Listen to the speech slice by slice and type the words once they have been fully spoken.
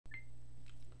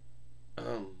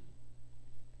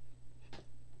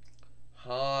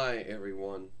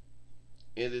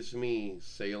It is me,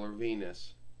 Sailor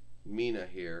Venus, Mina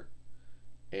here,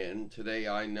 and today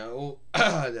I know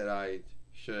that I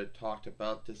should have talked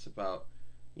about this about,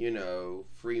 3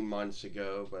 months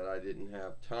ago, but I didn't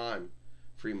have time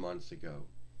 3 months ago.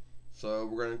 So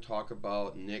we're going to talk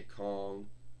about Nick Kong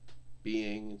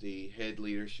being the head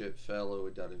leadership fellow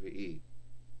at WWE.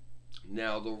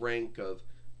 Now, the rank of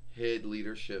head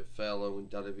leadership fellow in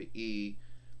WWE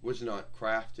was not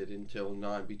crafted until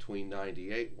between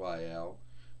 98 YL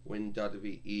when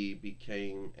WWE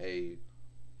became a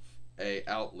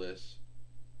outless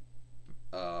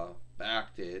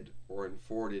acted or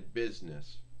enforced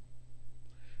business.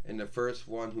 And the first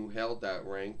one who held that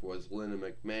rank was Linda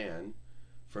McMahon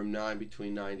from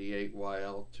between 98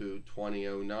 YL to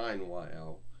 2009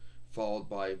 YL, followed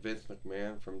by Vince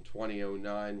McMahon from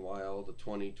 2009 YL to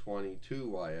 2022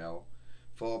 YL,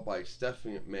 followed by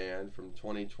Stephanie McMahon from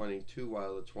 2022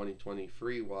 YL to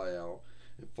 2023 YL,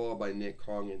 and followed by Nick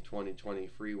Kong in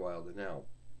 2023 YL to now.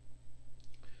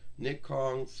 Nick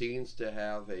Kong seems to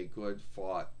have a good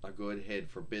head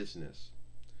for business,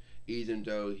 even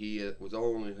though he's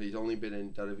only been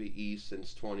in WWE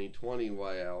since 2020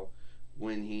 YL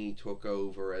when he took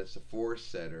over as the force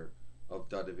setter of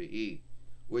WWE,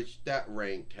 which that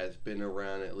rank has been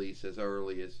around at least as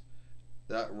early as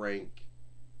that rank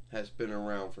has been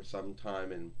around for some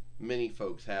time, and many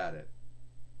folks had it.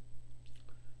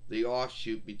 The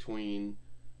offshoot between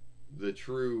the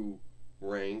true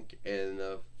rank and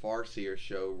the Farseer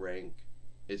show rank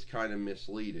is kind of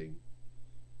misleading,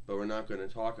 but we're not going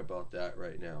to talk about that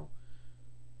right now.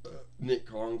 Nick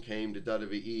Kong came to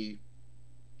WWE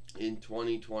in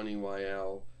 2020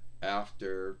 YL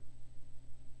after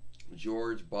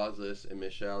George Buzzis and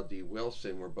Michelle D.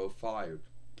 Wilson were both fired,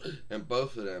 and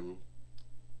both of them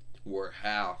were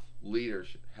half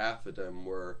of them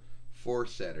were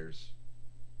force setters,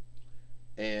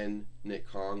 and Nick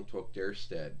Kong took their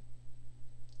stead.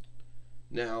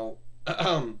 Now,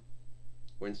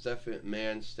 when Stephanie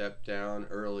McMahon stepped down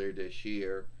earlier this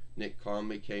year, Nick Kong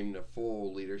became the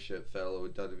full leadership fellow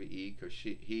at WWE because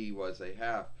he was a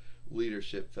half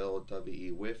leadership fellow at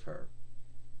WWE with her.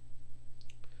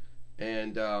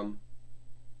 And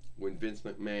when Vince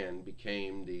McMahon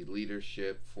became the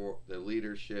leadership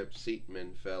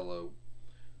Seatman fellow.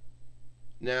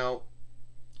 Now,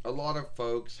 a lot of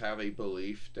folks have a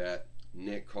belief that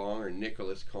Nick Kong or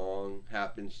Nicholas Kong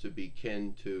happens to be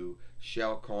kin to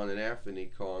Shao Kahn and Anthony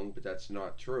Kong, but that's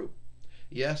not true.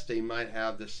 Yes, they might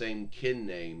have the same kin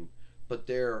name, but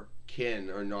their kin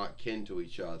are not kin to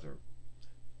each other.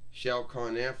 Shao Kahn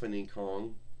and Anthony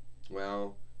Kong,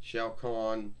 well, Shao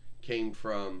Kahn came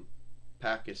from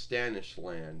Pakistanish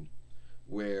land,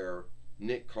 where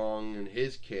Nick Kong and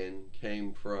his kin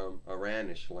came from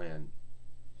Iranish land.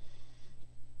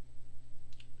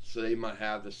 So they might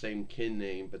have the same kin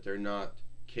name, but they're not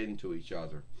kin to each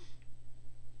other.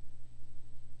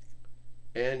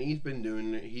 And he's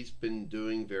been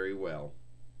doing very well.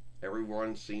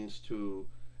 Everyone seems to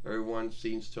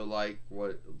like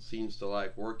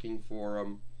working for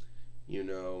him,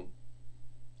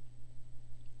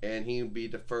 and he would be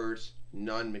the first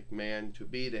non-McMahon to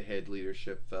be the head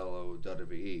leadership fellow of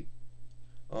WWE.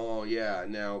 Oh yeah,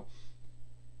 now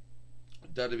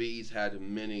WWE's had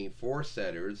many force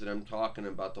setters, and I'm talking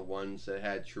about the ones that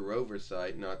had true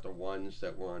oversight, not the ones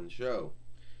that were on show.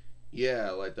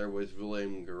 Yeah, like there was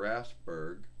William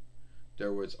Grasberg,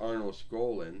 there was Arnold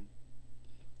Skaaland,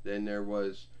 then there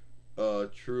was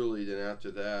Truly, then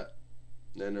after that,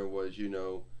 then there was,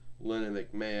 Linda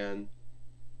McMahon,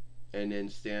 and then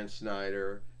Stan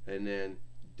Snyder, and then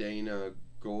Dana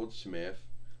Goldsmith,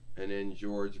 and then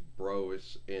George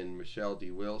Brose and Michelle D.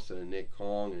 Wilson and Nick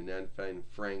Kong, and then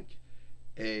Frank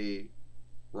A.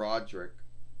 Roderick.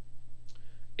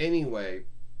 Anyway,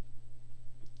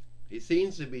 he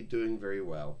seems to be doing very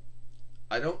well.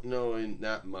 I don't know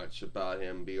that much about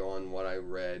him beyond what I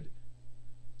read,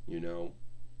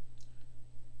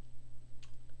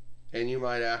 And you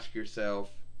might ask yourself,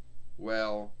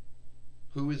 well,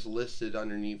 who is listed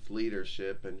underneath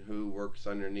leadership and who works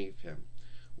underneath him?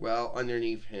 Well,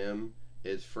 underneath him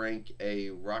is Frank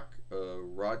A.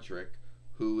 Roderick,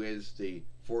 who is the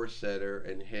force setter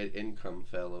and head income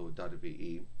fellow of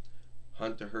WWE.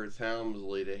 Hunter Hearst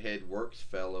Helmsley, the head works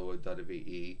fellow of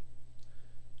WWE.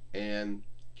 And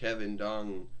Kevin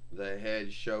Dunn, the head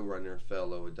showrunner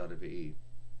fellow of WWE.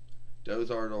 Those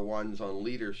are the ones on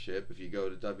leadership, if you go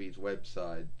to WWE's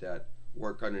website, that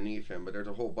work underneath him. But there's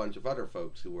a whole bunch of other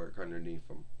folks who work underneath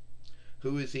him.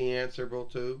 Who is he answerable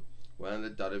to? Well,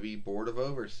 the WWE Board of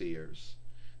Overseers.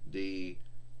 The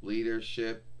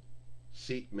leadership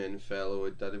Seatman fellow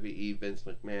at WWE, Vince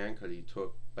McMahon, because he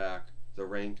took back the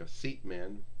rank of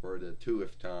seatman for the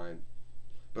 2th time,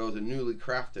 but it was a newly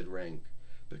crafted rank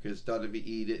because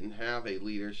WWE didn't have a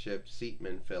leadership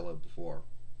seatman fellow before.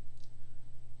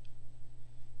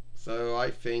 So I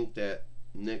think that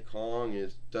Nick Khan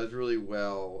does really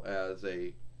well as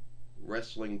a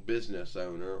wrestling business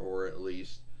owner, or at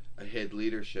least a head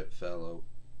leadership fellow.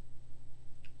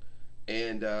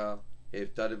 And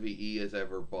if WWE is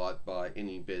ever bought by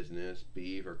any business,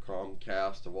 be it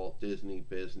Comcast, the Walt Disney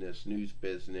business, news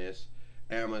business,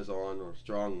 Amazon, or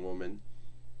Strong Woman,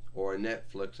 or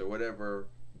Netflix, or whatever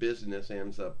business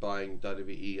ends up buying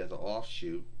WWE as an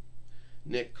offshoot,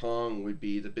 Nick Khan would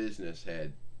be the business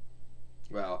head.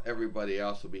 Well, everybody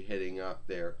else would be heading up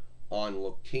their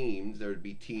on-look teams. There would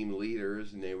be team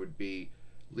leaders, and they would be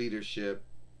leadership,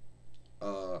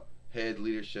 head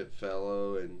leadership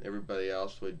fellow, and everybody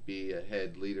else would be a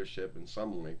head leadership in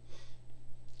some way.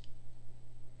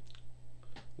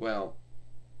 Well,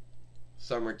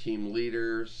 some are team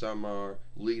leaders, some are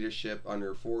leadership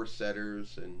under 4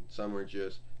 setters, and some are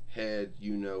just head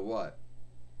you know what.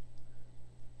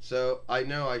 So I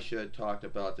know I should have talked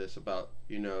about this about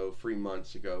 3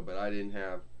 months ago, but I didn't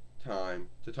have time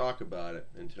to talk about it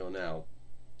until now.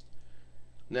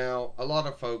 Now, a lot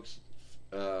of folks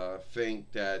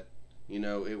think that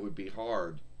it would be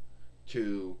hard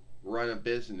to run a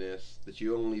business that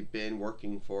you only been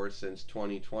working for since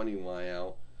 2020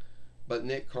 while, but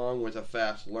Nick Khan was a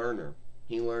fast learner.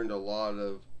 He learned a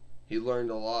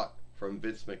lot from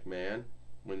Vince McMahon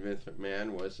when Vince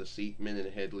McMahon was the seatman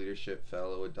and head leadership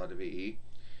fellow at WWE.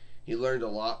 He learned a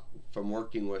lot from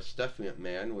working with Stephanie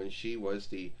McMahon when she was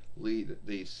the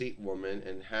seat woman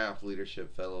and half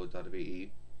leadership fellow at WWE.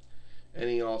 And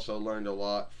he also learned a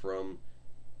lot from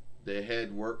the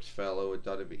head works fellow at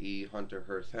WWE, Hunter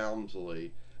Hearst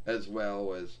Helmsley, as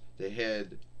well as the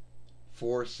head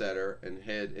 4-setter and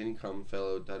head income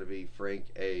fellow at WWE, Frank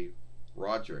A.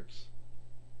 Rodriguez.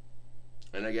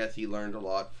 And I guess he learned a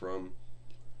lot from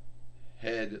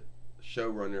head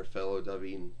showrunner fellow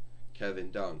WWE,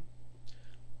 Kevin Dunn.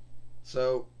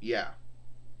 So, yeah.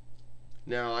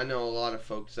 Now, I know a lot of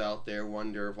folks out there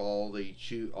wonder if all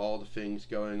the things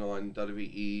going on in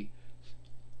WWE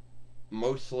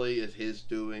mostly is his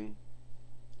doing,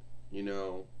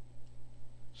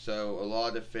 So, a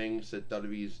lot of things that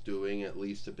WWE is doing, at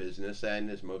least the business end,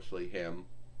 is mostly him.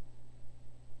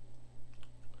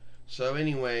 So,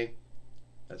 anyway,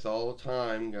 that's all the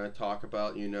time. I'm going to talk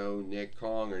about, Nick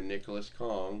Khan, or Nicholas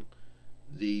Khan,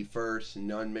 the first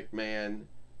non-McMahon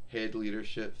head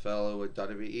leadership fellow at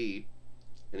WWE.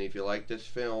 And if you like this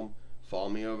film, follow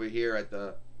me over here at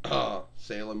the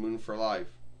Sailor Moon for Life.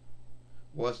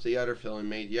 What's the other film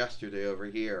made yesterday over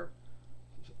here?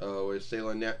 Oh, it's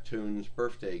Sailor Neptune's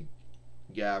birthday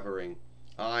gathering.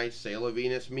 I, Sailor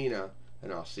Venus Mina,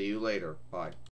 and I'll see you later. Bye.